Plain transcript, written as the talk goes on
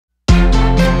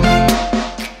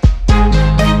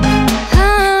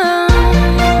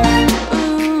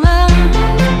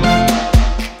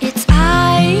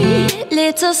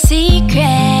little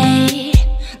secret,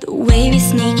 the way we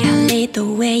sneak out late, the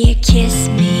way you kiss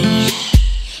me.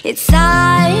 It's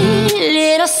our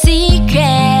little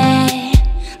secret,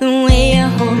 the way you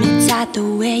hold me tight, the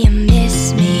way you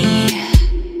miss me.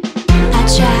 I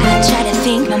try to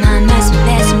think my mind must be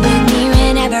messing with me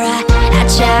whenever I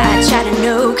try to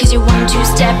know, cause you're 1-2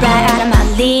 step right out of my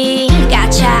league. I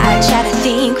try to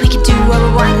think we could do what we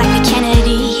want like the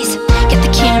Kennedys. Get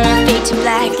the camera, fade to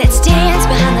black, let's dance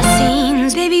behind the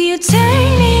scenes. Baby, you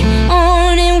turn me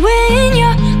on, and when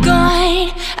you're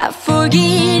gone I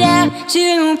forget how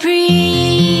to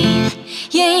breathe.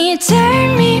 Yeah, you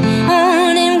turn me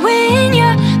on, and when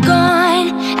you're gone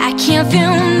I can't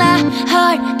feel my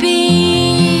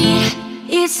heartbeat.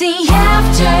 It's the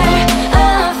aftereffect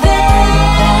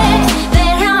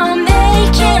that are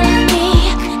making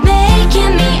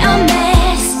me a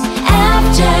mess.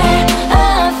 Aftereffect,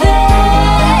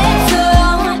 oh,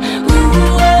 ooh,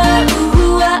 oh,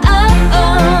 oh,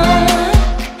 oh.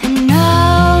 I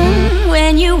know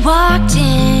when you walked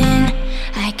in,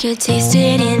 I could taste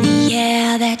it in the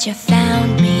air that you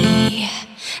found me.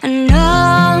 I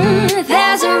know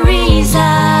there's a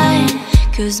reason,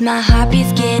 cause my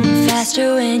heartbeat's getting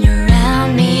faster when you're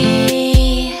around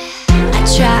me.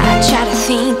 I try to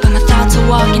think, but my thoughts are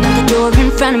walking out the door in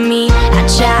front of me. I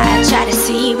try to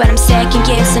see, but I'm second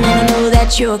guessing, and I know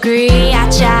that you agree. I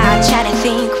try to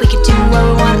think we could do what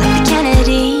we want like the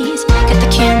Kennedys. Got the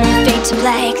camera, fade to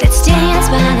black, let's dance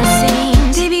behind the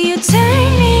scenes. Baby, you turn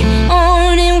me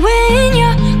on, and when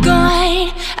you're gone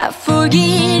I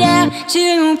forget how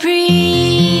to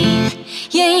breathe.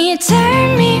 Yeah, you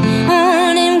turn me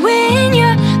on, and when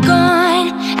you're gone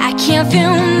I can't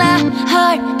feel my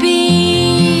heartbeat.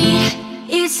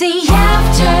 It's the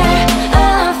aftereffect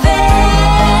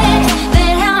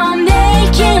that are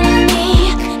making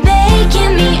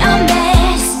me a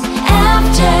mess.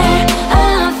 Aftereffect,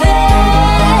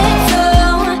 oh,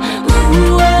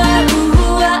 ooh, oh,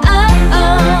 oh,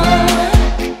 oh.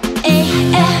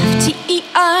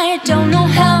 A-F-T-E-R, don't know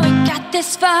how we got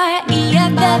this far.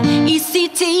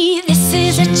 E-F-F-E-C-T, this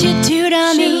is what you do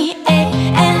to me.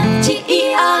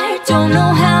 A-F-T-E-R, don't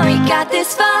know how we got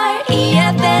this far.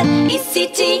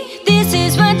 E-F-F-E-C-T, this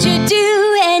is what you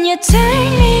do. And you turn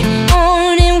me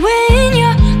on, and when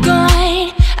you're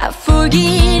gone I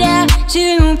forget how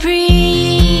to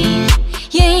breathe.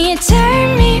 Yeah, you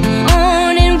turn me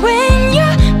on, and when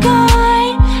you're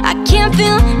gone I can't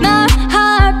feel my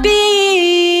heartbeat.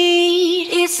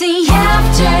 It's the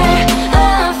aftereffect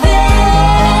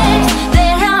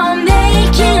that are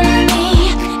making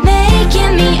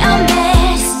me a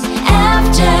mess.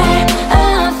 Aftereffect,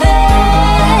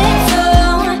 oh,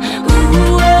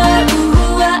 ooh, oh,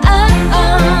 oh,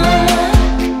 oh.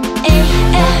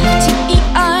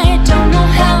 A-F-T-E-R, don't know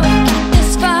how we got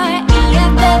this far.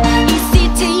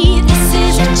 E-F-F-E-C-T, this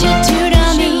is what you do to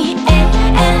me.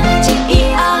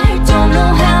 A-F-T-E-R, don't know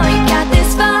how we got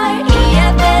this far.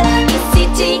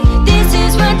 E-F-F-E-C-T, this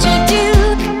is what you do.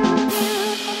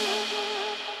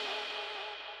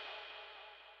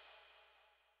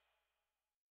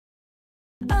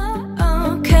 Oh,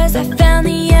 oh, cause I found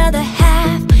the other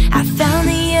half. I found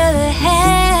the other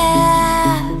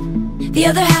half. The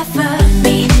other half of